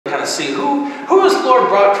see who has the Lord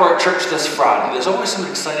brought to our church this Friday. There's always some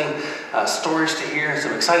exciting stories to hear,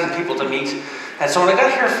 some exciting people to meet. And so when I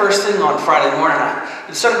got here first thing on Friday morning,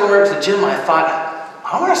 instead of going right to the gym, I thought,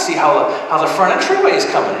 I want to see how the front entryway is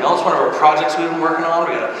coming. You know, it's one of our projects we've been working on.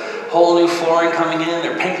 We got a whole new flooring coming in.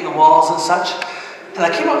 They're painting the walls and such. And I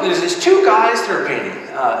came up, there's these two guys that are painting,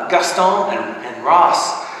 Gaston and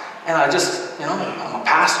Ross. And I just, you know, I'm a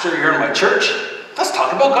pastor, you're in my church. Let's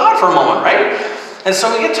talk about God for a moment, right? And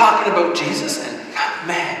so we get talking about Jesus, and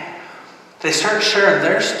man, they start sharing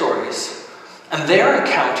their stories and their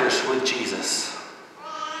encounters with Jesus.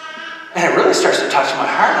 And it really starts to touch my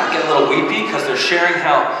heart. I get a little weepy because they're sharing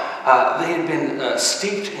how they had been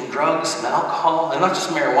steeped in drugs and alcohol, and not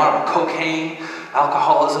just marijuana, but cocaine,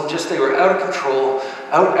 alcoholism. Just they were out of control,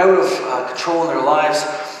 out of control in their lives.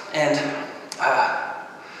 And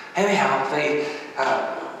anyhow,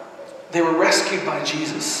 they were rescued by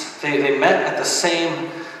Jesus. They met at the same.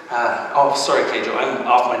 Oh, sorry, Keijo, I'm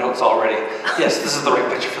off my notes already. Yes, this is the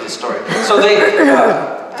right picture for the story. So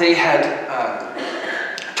they had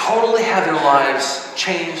totally had their lives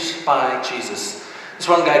changed by Jesus. This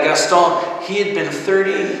one guy, Gaston, he had been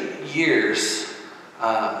 30 years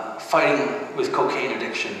fighting with cocaine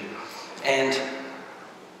addiction. And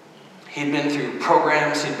he'd been through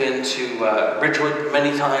programs, he'd been to Ridgewood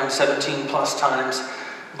many times, 17 plus times.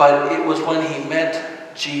 But it was when he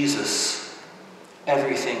met Jesus,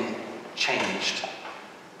 everything changed.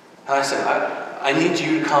 And I said, I need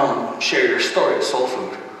you to come share your story at Soul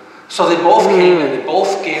Food. So they both came and they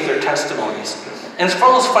both gave their testimonies. And it's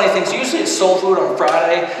one of those funny things. Usually at Soul Food on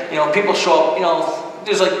Friday, you know, people show up, you know,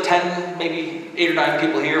 there's like 10, maybe 8 or 9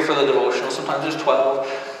 people here for the devotional. Sometimes there's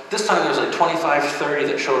 12. This time there's like 25, 30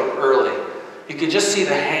 that showed up early. You could just see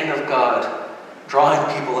the hand of God drawing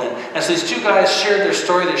people in. And so these two guys shared their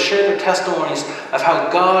story, they shared their testimonies of how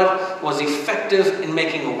God was effective in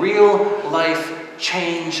making real life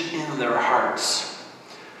change in their hearts.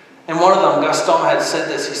 And one of them, Gaston, had said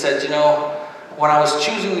this. He said, you know, when I was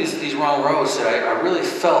choosing these wrong roads, I really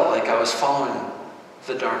felt like I was following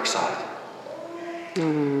the dark side.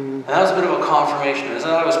 And that was a bit of a confirmation. As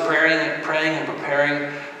I was praying and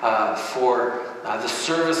preparing for the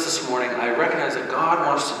service this morning, I recognized that God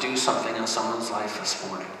wants to do something in someone's life this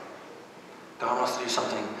morning. God wants to do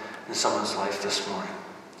something in someone's life this morning.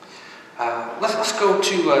 Let's go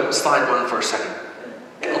to slide 1 for a second.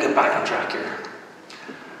 We'll get back on track here.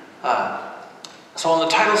 So on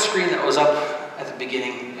the title screen that was up at the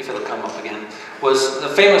beginning, if it'll come up again, was the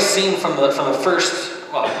famous scene from the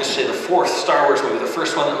first, well, I guess say the 4th Star Wars movie, the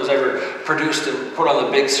first one that was ever produced and put on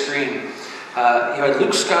the big screen. You had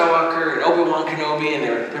Luke Skywalker and Obi-Wan Kenobi, and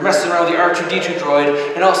they're messing around with the R2-D2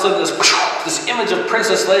 droid, and all of a sudden this image of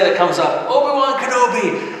Princess Leia comes up. Obi-Wan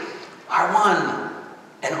Kenobi, our one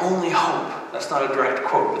and only hope. That's not a direct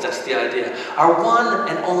quote, but that's the idea. Our one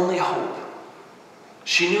and only hope.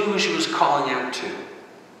 She knew who she was calling out to.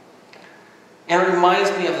 And it reminds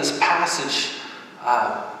me of this passage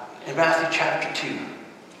in Matthew chapter 2.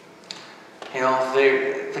 You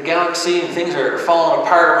know, the galaxy and things are falling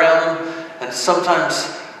apart around them, and sometimes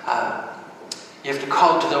you have to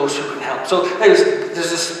call to those who can help. So there's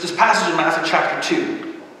this passage in Matthew chapter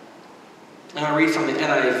 2. I'm going to read from the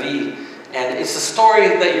NIV, and it's a story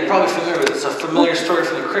that you're probably familiar with. It's a familiar story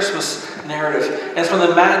from the Christmas narrative, and it's from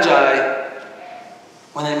the Magi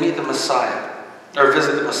when they meet the Messiah, or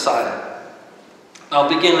visit the Messiah. I'll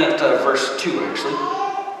begin at verse 2, actually.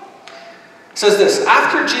 It says this: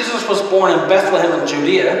 After Jesus was born in Bethlehem in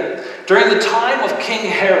Judea, during the time of King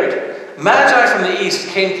Herod, Magi from the east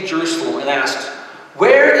came to Jerusalem and asked,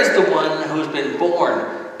 "Where is the one who has been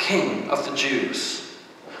born King of the Jews?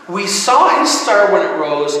 We saw his star when it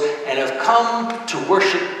rose and have come to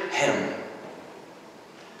worship him."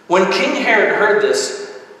 When King Herod heard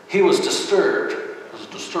this, he was disturbed. There was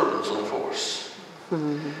a disturbance in the force.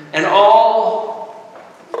 And all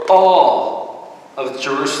of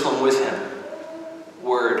Jerusalem with him.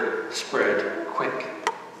 Word spread quick.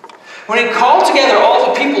 When he called together all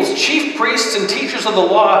the people's chief priests and teachers of the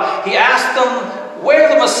law, he asked them where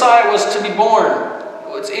the Messiah was to be born.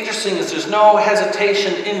 What's interesting is there's no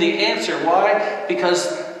hesitation in the answer. Why?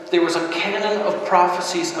 Because there was a canon of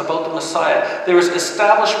prophecies about the Messiah. There was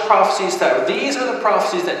established prophecies that these are the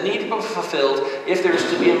prophecies that need to be fulfilled if there is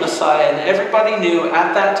to be a Messiah. And everybody knew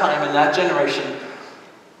at that time, in that generation,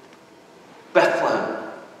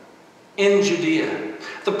 Bethlehem, in Judea.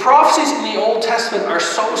 The prophecies in the Old Testament are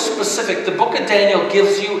so specific. The book of Daniel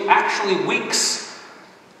gives you actually weeks.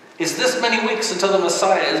 It's this many weeks until the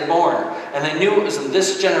Messiah is born. And they knew it was in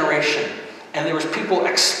this generation. And there was people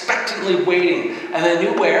expectantly waiting. And they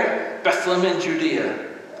knew where? Bethlehem in Judea.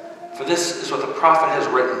 for this is what the prophet has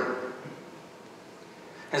written.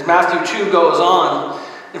 As Matthew 2 goes on,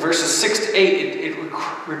 in verses 6 to 8, it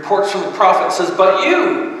reports from the prophet, it says, "But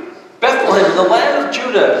you, Bethlehem, in the land of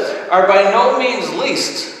Judah, are by no means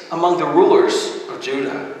least among the rulers of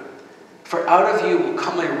Judah. For out of you will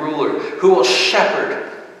come a ruler who will shepherd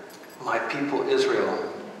my people Israel."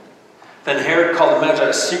 Then Herod called the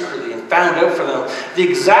Magi secretly and found out for them the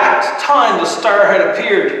exact time the star had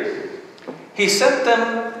appeared. He sent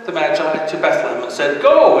them, the Magi, to Bethlehem and said,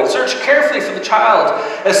 "Go and search carefully for the child.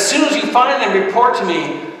 As soon as you find him, report to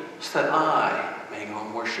me so that I may go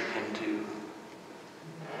and worship him too."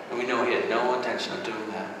 And we know he had no intention of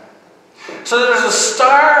doing that. So there's a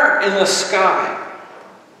star in the sky.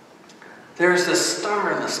 There's this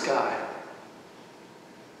star in the sky.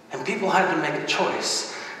 And people had to make a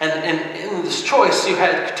choice. And in this choice, you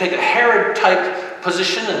had to take a Herod-type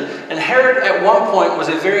position. And Herod, at one point, was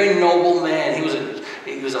a very noble man. He was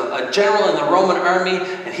a general in the Roman army,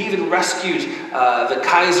 and he even rescued the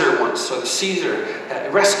Kaiser once, or the Caesar.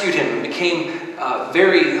 Rescued him and became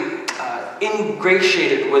very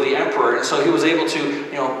ingratiated with the emperor. And so he was able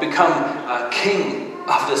to, become king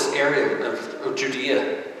of this area of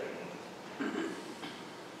Judea.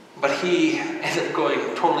 But he ended up going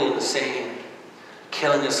totally insane,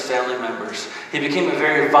 killing his family members. He became a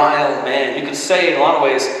very vile man. You could say, in a lot of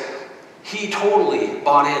ways, he totally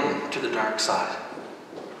bought into the dark side.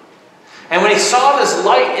 And when he saw this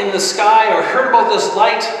light in the sky, or heard about this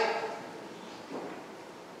light,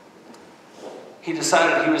 he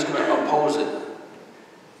decided he was going to oppose it.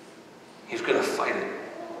 He was going to fight it.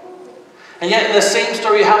 And yet in the same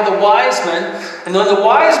story, you have the wise men. And when the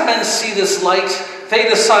wise men see this light, they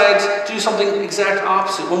decide to do something exact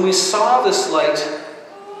opposite. When we saw this light,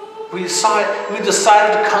 we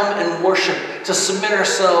decided to come and worship, to submit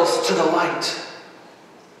ourselves to the light.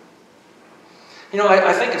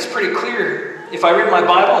 I think it's pretty clear, if I read my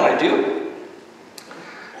Bible, and I do,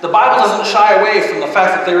 the Bible doesn't shy away from the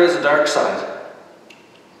fact that there is a dark side.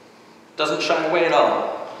 It doesn't shy away at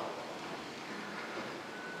all.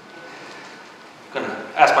 I'm going to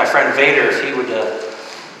ask my friend Vader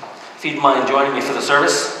if he'd mind joining me for the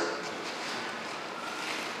service.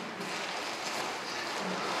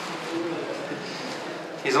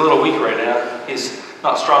 He's a little weak right now. He's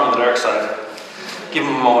not strong on the dark side. Give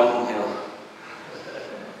him a moment.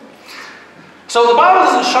 So the Bible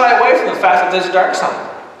doesn't shy away from the fact that there's a dark side.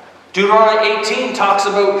 Deuteronomy 18 talks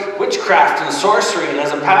about witchcraft and sorcery, and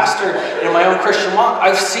as a pastor in my own Christian walk,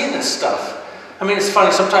 I've seen this stuff. I mean, it's funny,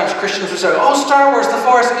 sometimes Christians will say, "Oh, Star Wars, the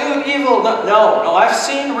Force, evil." No, I've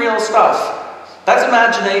seen real stuff. That's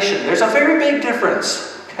imagination. There's a very big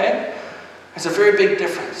difference, okay? There's a very big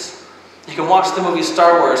difference. You can watch the movie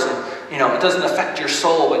Star Wars and, it doesn't affect your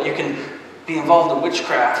soul, but you can be involved in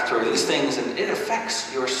witchcraft or these things and it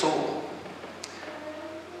affects your soul.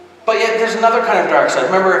 But yet there's another kind of dark side.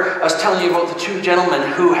 Remember, I was telling you about the two gentlemen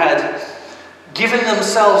who had given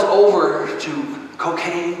themselves over to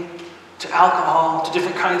cocaine, to alcohol, to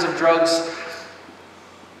different kinds of drugs.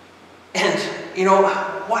 And,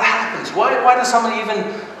 what happens? Why does somebody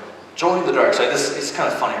even join the dark side? It's kind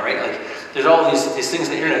of funny, right? Like, there's all these things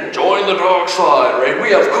on the internet. Join the dark side, right?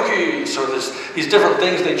 We have cookies. Or there's these different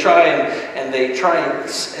things they try and they try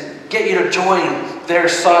and get you to join their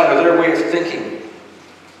side or their way of thinking.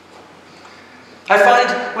 I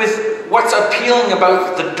find with what's appealing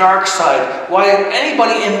about the dark side, why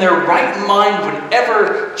anybody in their right mind would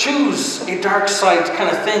ever choose a dark side kind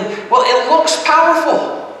of thing. Well, it looks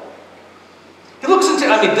powerful. It looks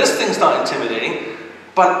this thing's not intimidating,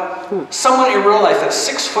 but someone in real life that's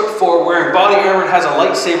 6'4", wearing body armor and has a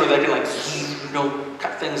lightsaber that can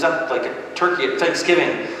cut things up like a turkey at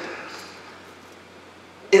Thanksgiving.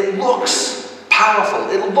 It looks powerful.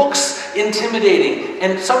 It looks intimidating.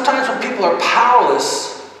 And sometimes when people are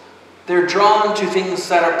powerless, they're drawn to things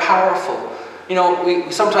that are powerful.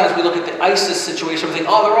 Sometimes we look at the ISIS situation and think,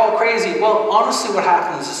 "Oh, they're all crazy." Well, honestly, what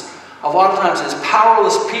happens is a lot of times is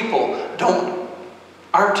powerless people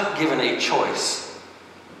aren't given a choice.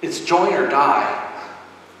 It's join or die.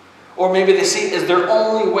 Or maybe they see it as their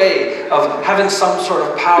only way of having some sort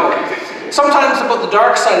of power. Sometimes about the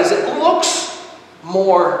dark side is it looks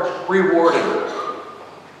more rewarding.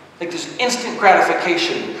 Like there's instant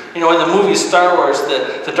gratification. In the movie Star Wars,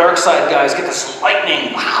 the dark side guys get this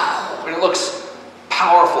lightning, wow, and it looks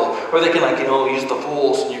powerful. Or they can use the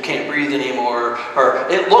Force and you can't breathe anymore. Or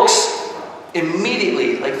it looks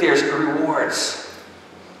immediately like there's rewards.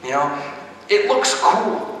 It looks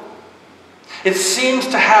cool. It seems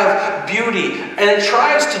to have beauty, and it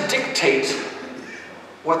tries to dictate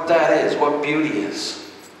what that is, what beauty is.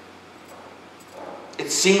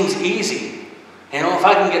 It seems easy, You know, if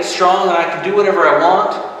I can get strong and I can do whatever I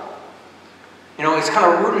want, you know, it's kind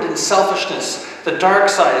of rooted in selfishness. The dark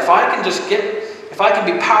side, if I can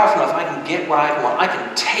be powerful enough, I can get what I want. I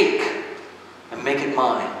can take and make it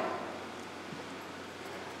mine.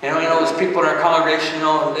 You know, there's people in our congregation, you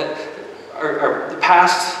know, that are the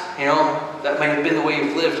past, you know, that may have been the way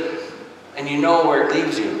you've lived, and you know where it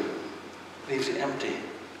leaves you. It leaves you empty.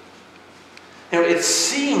 You know, it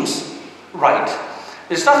seems right.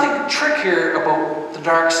 There's nothing trickier about the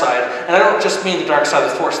dark side, and I don't just mean the dark side of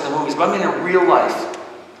the force in the movies, but I mean in real life,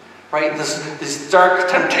 right? These dark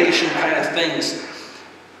temptation kind of things.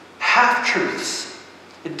 Half-truths.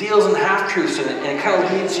 It deals in half-truths, and it kind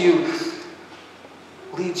of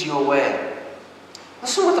leads you away.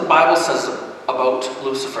 Listen to what the Bible says about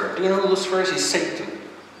Lucifer. Do you know who Lucifer is? He's Satan,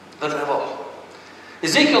 the devil.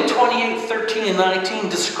 Ezekiel 28:13 and 19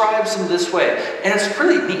 describes him this way, and it's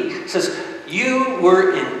pretty neat. It says, "You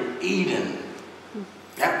were in Eden."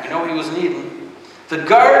 Yeah, you know he was in Eden. "The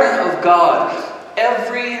garden of God.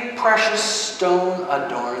 Every precious stone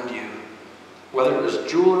adorned you." Whether it was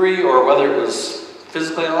jewelry or whether it was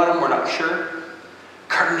physically on him, we're not sure.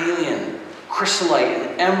 Carnelian, chrysolite,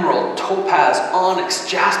 and emerald, topaz, onyx,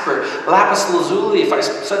 jasper, lapis lazuli, if I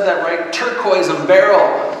said that right, turquoise, and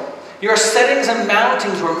beryl. Your settings and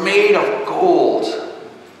mountings were made of gold.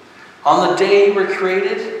 On the day you were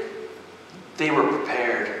created, they were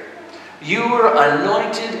prepared. You were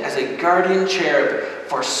anointed as a guardian cherub,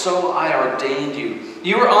 for so I ordained you.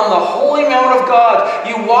 You were on the holy mount of God.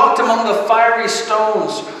 You walked among the fiery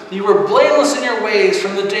stones. You were blameless in your ways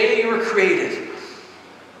from the day you were created.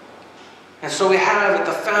 And so we have at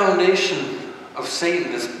the foundation of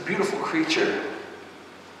Satan this beautiful creature.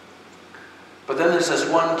 But then there's this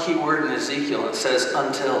one key word in Ezekiel. It says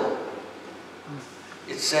until.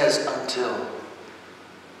 It says until.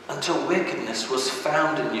 Until wickedness was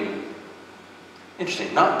found in you.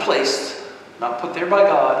 Interesting. Not placed, not put there by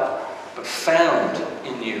God, but found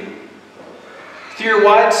in you. Through your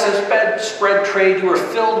widespread trade, you were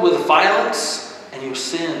filled with violence, and you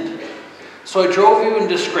sinned. So I drove you in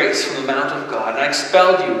disgrace from the mount of God, and I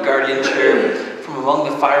expelled you, guardian cherub, from among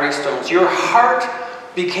the fiery stones. Your heart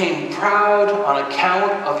became proud on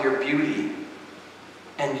account of your beauty,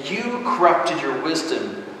 and you corrupted your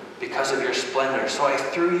wisdom because of your splendor. So I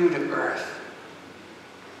threw you to earth.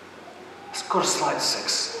 Let's go to slide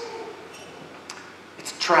 6.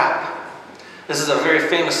 It's a trap. This is a very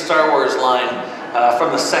famous Star Wars line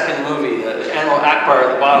from the second movie. Admiral Akbar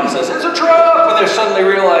at the bottom says, "It's a trap!" And they suddenly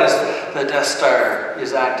realize the Death Star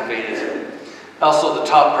is activated. Also, the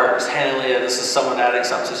top part is Hannah and Leah. This is someone adding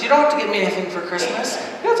something. Says, "You don't have to give me anything for Christmas.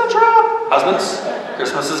 It's a trap." Husbands,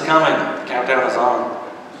 Christmas is coming. Countdown is on.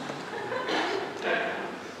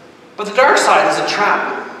 But the dark side is a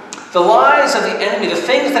trap. The lies of the enemy, the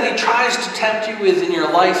things that he tries to tempt you with in your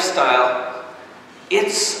lifestyle,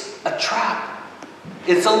 it's a trap.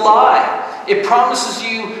 It's a lie. It promises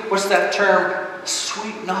you, what's that term?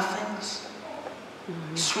 Sweet nothings.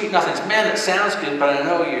 Mm-hmm. Sweet nothings. Man, it sounds good, but I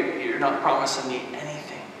know you're not promising me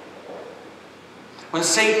anything. When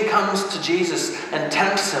Satan comes to Jesus and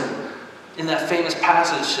tempts him in that famous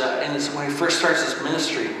passage, when he first starts his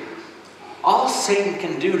ministry, all Satan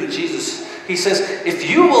can do to Jesus, he says, "If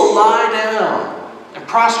you will lie down and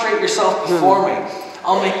prostrate yourself before me,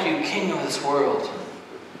 I'll make you king of this world."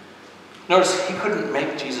 Notice, he couldn't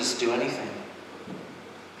make Jesus do anything.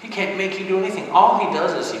 He can't make you do anything. All he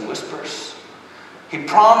does is he whispers. He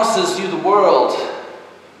promises you the world,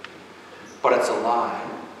 but it's a lie.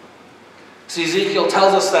 See, Ezekiel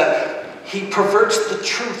tells us that he perverts the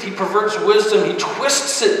truth. He perverts wisdom. He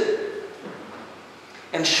twists it.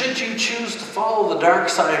 And should you choose to follow the dark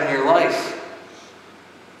side in your life,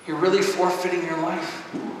 you're really forfeiting your life,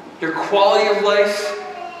 your quality of life.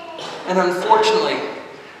 And unfortunately,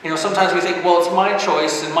 sometimes we think, well, it's my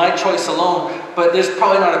choice and my choice alone, but there's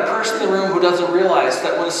probably not a person in the room who doesn't realize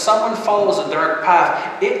that when someone follows a dark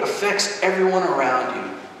path, it affects everyone around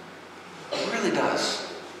you. It really does.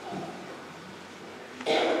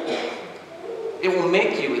 It will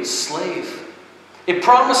make you its slave. It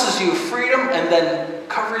promises you freedom and then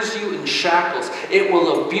covers you in shackles. It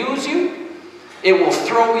will abuse you. It will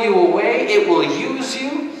throw you away. It will use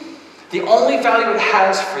you. The only value it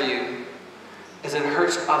has for you is it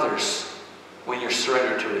hurts others when you're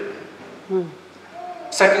surrendered to it.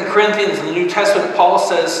 2 Corinthians in the New Testament, Paul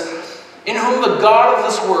says, "In whom the God of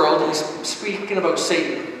this world," he's speaking about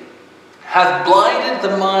Satan, "hath blinded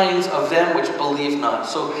the minds of them which believe not."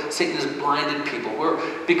 So Satan has blinded people.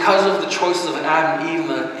 Because of the choices of Adam and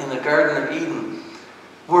Eve in the Garden of Eden,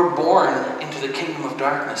 we're born into the kingdom of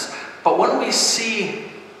darkness. But when we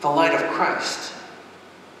see the light of Christ,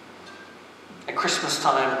 At Christmas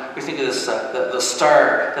time, we think of this, the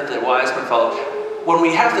star that the wise men followed. When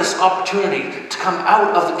we have this opportunity to come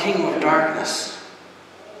out of the kingdom of darkness,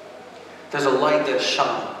 there's a light that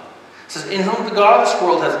shone. It says, in whom the God of this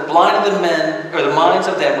world hath blinded the men, or the minds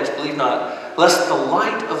of them which believe not, lest the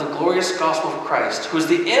light of the glorious gospel of Christ, who is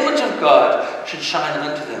the image of God, should shine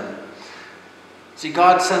unto them. See,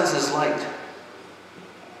 God sends his light.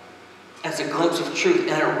 It's a glimpse of truth,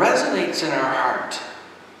 and it resonates in our heart.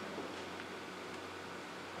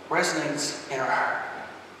 Resonates in our heart.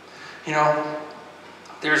 You know,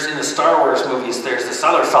 there's in the Star Wars movies, there's this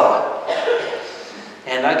other fella.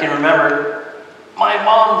 And I can remember my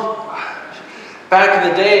mom, back in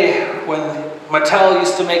the day when Mattel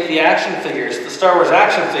used to make the action figures, the Star Wars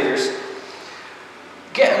action figures,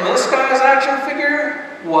 getting this guy's action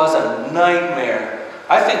figure was a nightmare.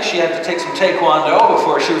 I think she had to take some Taekwondo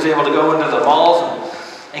before she was able to go into the malls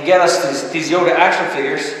and get us these Yoda action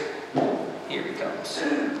figures. Here he comes.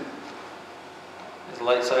 Is the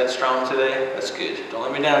light side strong today? That's good. Don't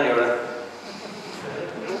let me down, Yoda.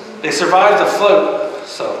 They survived the float,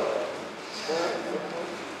 so.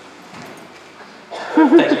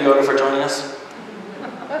 Thank you, Yoda, for joining us.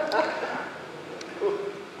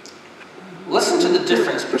 Listen to the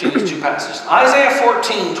difference between these two passages. Isaiah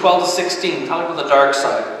 14, 12 to 16, talking about the dark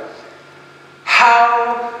side.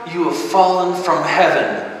 How you have fallen from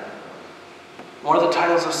heaven. One of the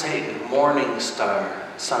titles of Satan, Morning Star,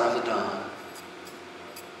 Son of the Dawn.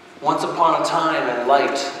 Once upon a time and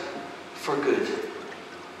light for good.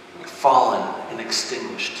 Fallen and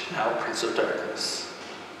extinguished, now Prince of Darkness.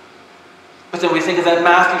 But then we think of that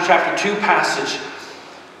Matthew chapter 2 passage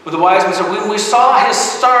where the wise men said, when we saw his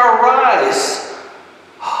star rise,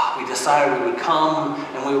 we decided we would come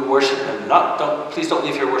and we would worship him. Please don't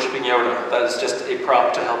leave here worshiping Yoda. That is just a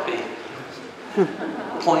prop to help me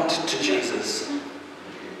point to Jesus.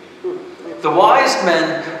 The wise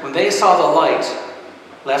men, when they saw the light,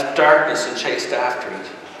 left darkness and chased after it.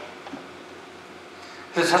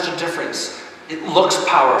 There's such a difference. It looks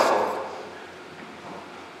powerful.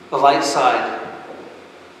 The light side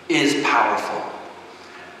is powerful.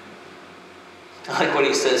 I like what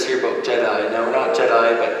he says here about Jedi. Now, we're not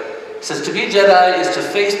Jedi, but he says, to be Jedi is to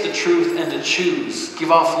face the truth and to choose.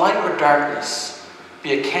 Give off light or darkness.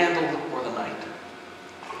 Be a candle or the night.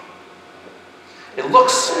 It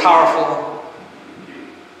looks powerful,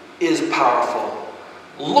 is powerful.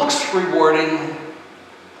 Looks rewarding,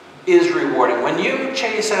 is rewarding. When you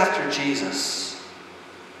chase after Jesus,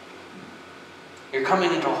 you're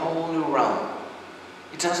coming into a whole new realm.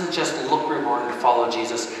 It doesn't just look rewarding to follow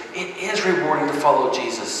Jesus. It is rewarding to follow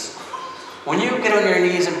Jesus. When you get on your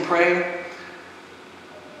knees and pray,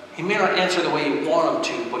 he may not answer the way you want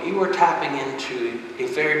him to, but you are tapping into a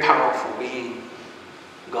very powerful being,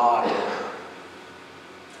 God.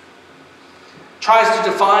 Tries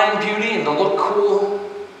to define beauty and to look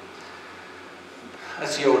cool.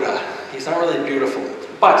 That's Yoda. He's not really beautiful.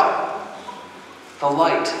 But the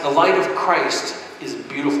light of Christ is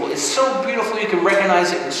beautiful. It's so beautiful you can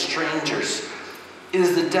recognize it in strangers. It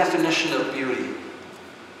is the definition of beauty.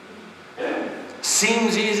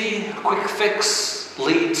 Seems easy, a quick fix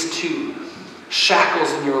leads to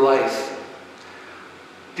shackles in your life.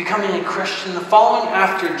 Becoming a Christian, following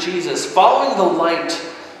after Jesus, following the light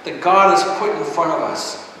that God has put in front of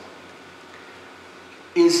us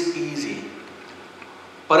is easy.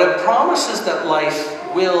 But it promises that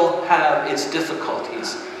life will have its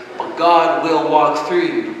difficulties. But God will walk through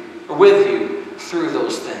you, or with you, through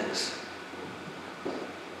those things.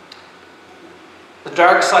 The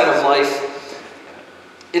dark side of life,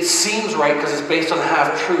 it seems right because it's based on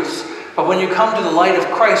half-truths. But when you come to the light of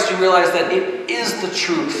Christ, you realize that it is the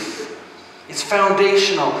truth. It's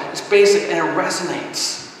foundational, it's basic, and it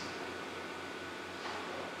resonates.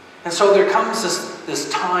 And so there comes this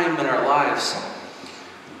time in our lives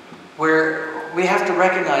where we have to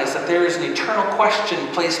recognize that there is an eternal question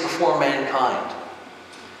placed before mankind.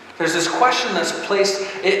 There's this question that's placed,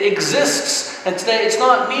 it exists, and today it's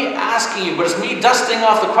not me asking you, but it's me dusting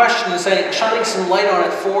off the question and saying, shining some light on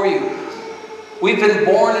it for you. We've been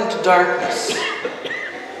born into darkness.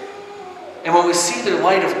 And when we see the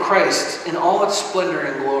light of Christ in all its splendor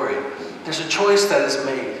and glory, there's a choice that is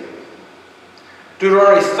made.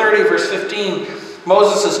 Deuteronomy 30, verse 15,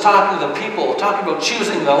 Moses is talking to the people, talking about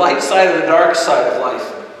choosing the light side or the dark side of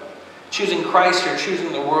life. Choosing Christ or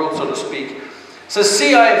choosing the world, so to speak. It says,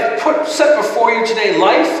 see, I have set before you today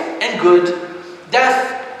life and good,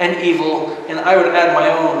 death and evil, and I would add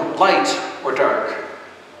my own, light or dark.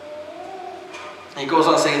 And he goes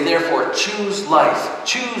on saying, therefore, choose life,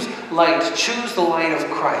 choose light, choose the light of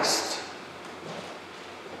Christ.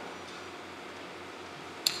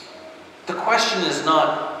 The question is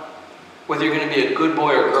not whether you're going to be a good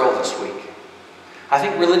boy or girl this week. I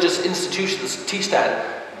think religious institutions teach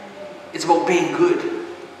that. It's about being good.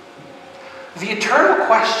 The eternal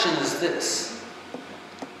question is this: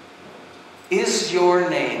 is your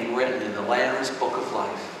name written in the Lamb's book of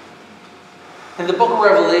life? In the book of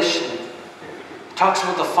Revelation, it talks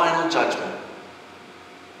about the final judgment.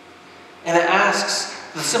 And it asks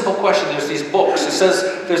the simple question. There's these books. It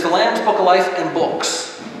says there's the Lamb's book of life and books.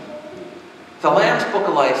 The Lamb's book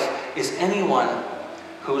of life is anyone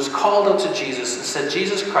who was called out to Jesus and said,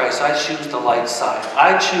 Jesus Christ, I choose the light side.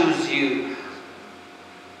 I choose you.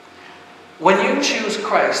 When you choose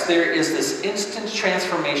Christ, there is this instant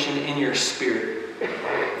transformation in your spirit,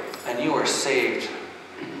 and you are saved.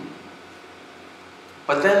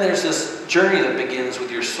 But then there's this journey that begins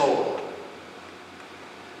with your soul.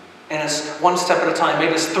 And it's one step at a time.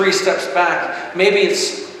 Maybe it's 3 steps back. Maybe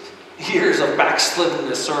it's years of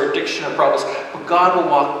backsliddenness or addiction or problems. But God will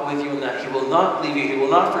walk with you in that. He will not leave you. He will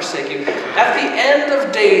not forsake you. At the end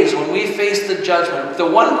of days, when we face the judgment, the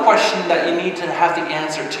one question that you need to have the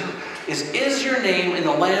answer to is your name in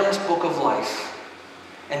the Lamb's book of life?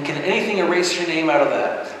 And can anything erase your name out of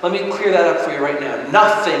that? Let me clear that up for you right now.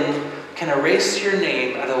 Nothing can erase your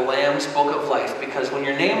name out of the Lamb's book of life, because when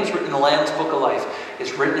your name is written in the Lamb's book of life,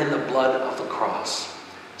 it's written in the blood of the cross.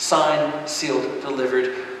 Signed, sealed,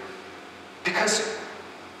 delivered. Because,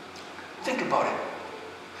 think about it.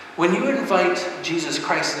 When you invite Jesus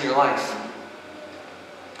Christ in your life,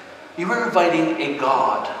 you are inviting a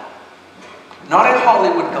God. Not a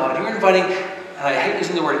Hollywood God. You're inviting, and I hate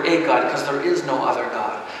using the word a God because there is no other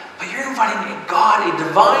God. But you're inviting a God, a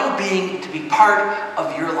divine being, to be part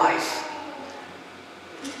of your life.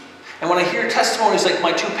 And when I hear testimonies like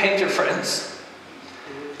my 2 painter friends,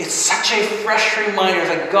 it's such a fresh reminder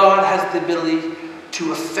that God has the ability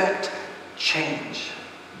to affect change.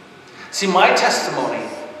 See, my testimony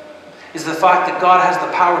is the fact that God has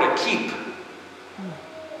the power to keep.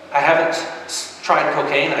 I haven't tried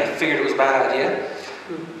cocaine. I figured it was a bad idea.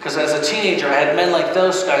 Because as a teenager, I had men like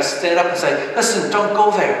those guys stand up and say, listen, don't go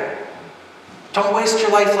there. Don't waste your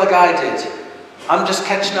life like I did. I'm just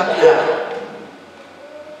catching up now.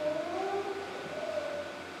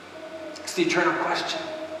 It's the eternal question.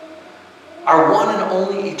 Our one and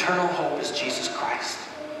only eternal hope is Jesus Christ.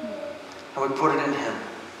 And we put it in Him.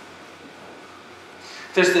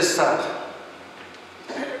 There's this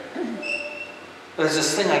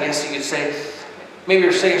thing, I guess you could say. Maybe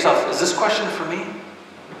you're saying to yourself, is this question for me?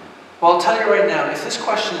 Well, I'll tell you right now, if this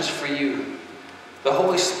question is for you, the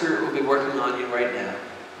Holy Spirit will be working on you right now.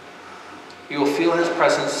 You will feel His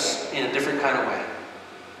presence in a different kind of way.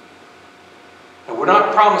 And we're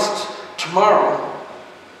not promised tomorrow,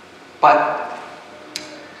 but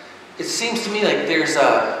it seems to me like there's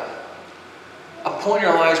a point in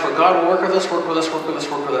our lives where God will work with us, work with us, work with us,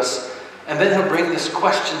 work with us, and then He'll bring this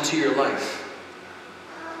question to your life.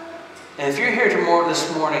 And if you're here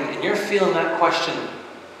this morning and you're feeling that question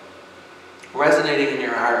resonating in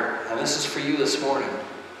your heart, and this is for you this morning,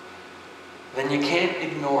 then you can't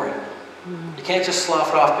ignore it. You can't just slough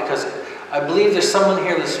it off, because I believe there's someone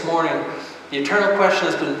here this morning, the eternal question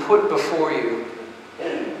has been put before you,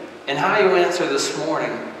 and how you answer this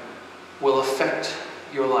morning will affect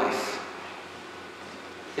your life.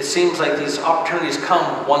 It seems like these opportunities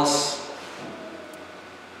come once,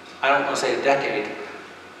 I don't want to say a decade,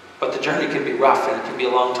 but the journey can be rough, and it can be a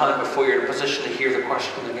long time before you're in a position to hear the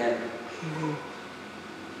question again.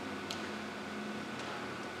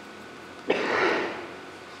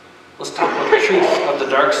 Let's talk about the truth of the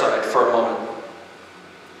dark side for a moment,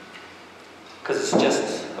 because it's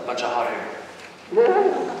just a bunch of hot air.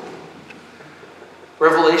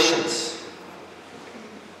 Revelations.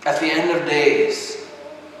 At the end of days,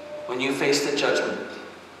 when you face the judgment,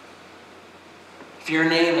 if your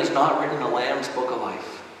name is not written in the Lamb's book of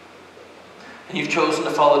life, and you've chosen to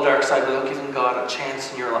follow the dark side without giving God a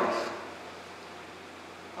chance in your life,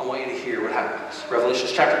 I want you to hear what happens. Revelation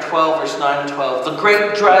chapter 12, verse 9 and 12. The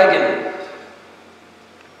great dragon,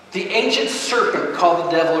 the ancient serpent called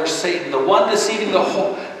the devil or Satan, the one deceiving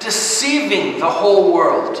the whole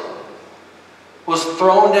world, was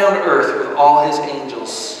thrown down to earth with all his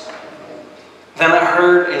angels. Then I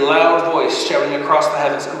heard a loud voice shouting across the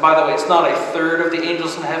heavens. And by the way, it's not a third of the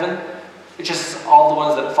angels in heaven. It's just all the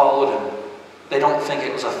ones that followed him. They don't think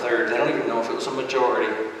it was a third. They don't even know if it was a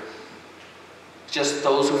majority. It's just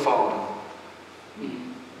those who followed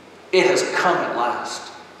him. It has come at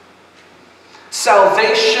last.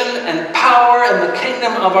 Salvation and power and the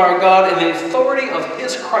kingdom of our God and the authority of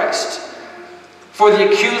His Christ. For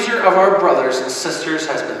the accuser of our brothers and sisters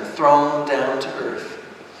has been thrown down to earth.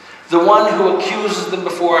 The one who accuses them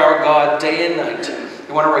before our God day and night.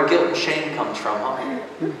 You wonder where guilt and shame comes from, huh?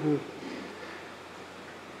 Mm-hmm.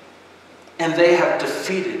 And they have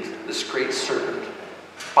defeated this great serpent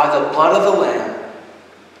by the blood of the Lamb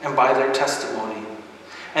and by their testimony.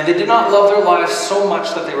 And they did not love their lives so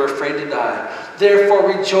much that they were afraid to die. Therefore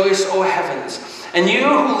rejoice, O heavens, and you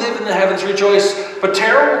who live in the heavens rejoice. But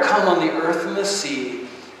terror will come on the earth and the sea,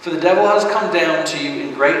 for the devil has come down to you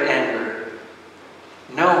in great anger,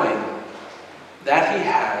 knowing that he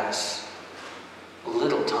has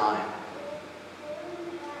little time.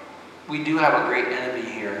 We do have a great enemy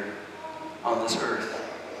here on this earth.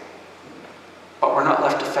 But we're not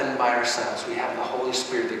left to fend by ourselves. We have the Holy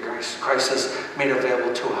Spirit that Christ has made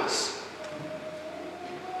available to us.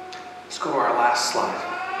 Let's go to our last slide.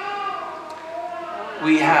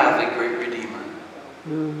 We have a great Redeemer.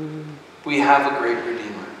 Mm-hmm. We have a great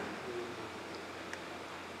Redeemer.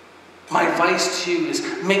 My advice to you is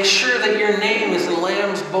make sure that your name is in the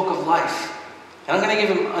Lamb's Book of Life. And I'm going to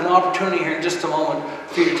give him an opportunity here in just a moment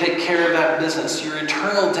for you to take care of that business, your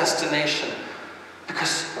eternal destination.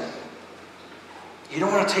 Because you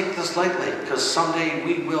don't want to take this lightly, because someday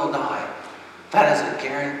we will die. That is a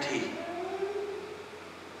guarantee.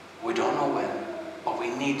 We don't know when, but we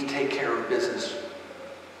need to take care of business.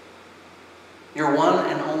 Your one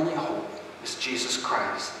and only hope is Jesus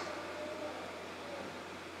Christ.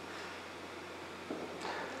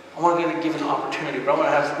 I want to give an opportunity, but I want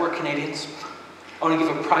to have, we're Canadians, I want to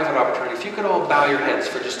give a private opportunity. If you could all bow your heads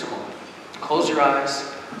for just a moment. Close your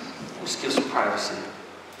eyes. Just give some privacy.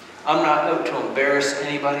 I'm not out to embarrass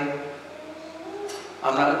anybody.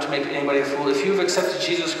 I'm not out to make anybody a fool. If you've accepted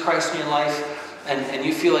Jesus Christ in your life and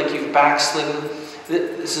you feel like you've backslidden,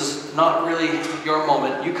 this is not really your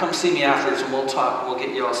moment. You come see me afterwards and we'll talk and we'll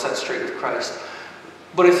get you all set straight with Christ.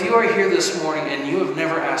 But if you are here this morning and you have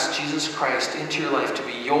never asked Jesus Christ into your life to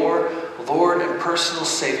be your Lord and personal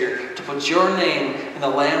Savior, to put your name in the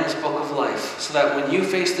Lamb's Book of Life, so that when you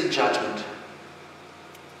face the judgment,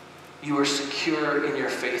 you are secure in your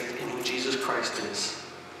faith in who Jesus Christ is.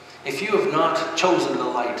 If you have not chosen the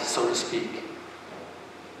light, so to speak,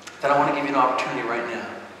 then I want to give you an opportunity right now.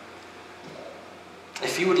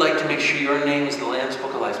 If you would like to make sure your name is in the Lamb's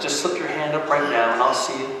Book of Life, just slip your hand up right now and I'll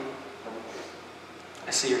see you.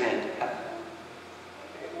 I see your hand. Yeah.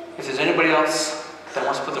 If there's anybody else that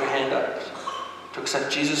wants to put their hand up to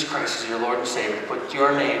accept Jesus Christ as your Lord and Savior, to put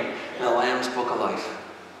your name in the Lamb's Book of Life.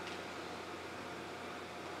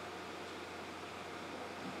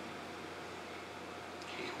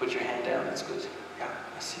 You can put your hand down. That's good. Yeah,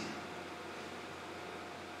 I see.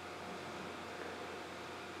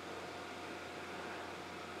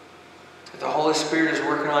 If the Holy Spirit is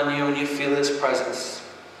working on you and you feel His presence,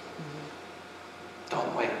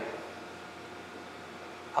 don't wait.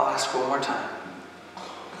 I'll ask one more time.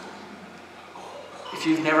 If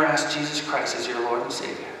you've never asked Jesus Christ as your Lord and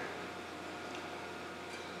Savior,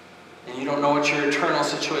 and you don't know what your eternal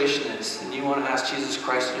situation is, and you want to ask Jesus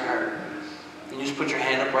Christ in your heart, then you just put your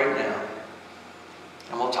hand up right now,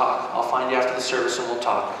 and we'll talk. I'll find you after the service and we'll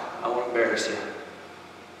talk. I won't embarrass you.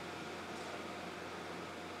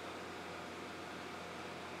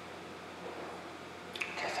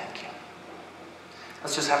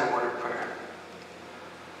 Let's just have a word of prayer.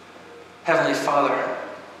 Heavenly Father,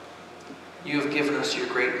 you have given us your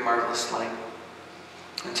great and marvelous light.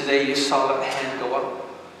 And today you saw that hand go up.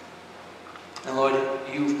 And Lord,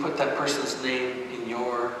 you've put that person's name in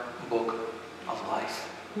your book of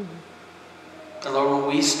life. Mm-hmm. And Lord,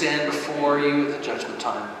 when we stand before you at the judgment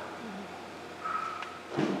time,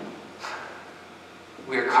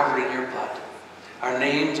 we are covered in your blood. Our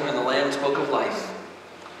names are in the Lamb's Book of Life.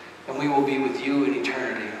 And we will be with you in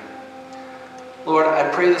eternity. Lord, I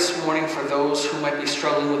pray this morning for those who might be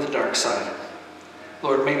struggling with the dark side.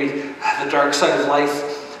 Lord, maybe the dark side of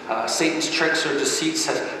life, Satan's tricks or deceits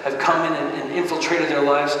have come in and infiltrated their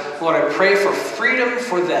lives. Lord, I pray for freedom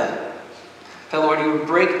for them. That, Lord, you would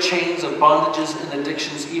break chains of bondages and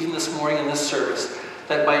addictions even this morning in this service.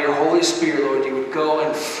 That by your Holy Spirit, Lord, you would go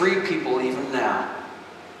and free people even now.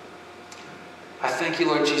 I thank you,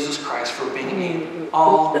 Lord Jesus Christ, for being an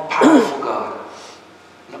all-powerful God,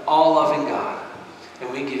 an all-loving God, and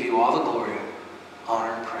we give you all the glory,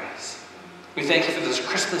 honor, and praise. We thank you for this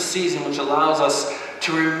Christmas season, which allows us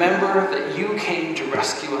to remember that you came to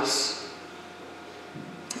rescue us.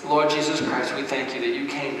 Lord Jesus Christ, we thank you that you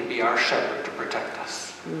came to be our shepherd to protect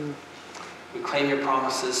us. We claim your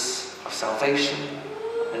promises of salvation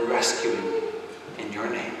and rescuing in your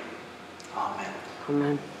name. Amen.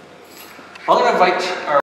 Amen. I'm going to invite our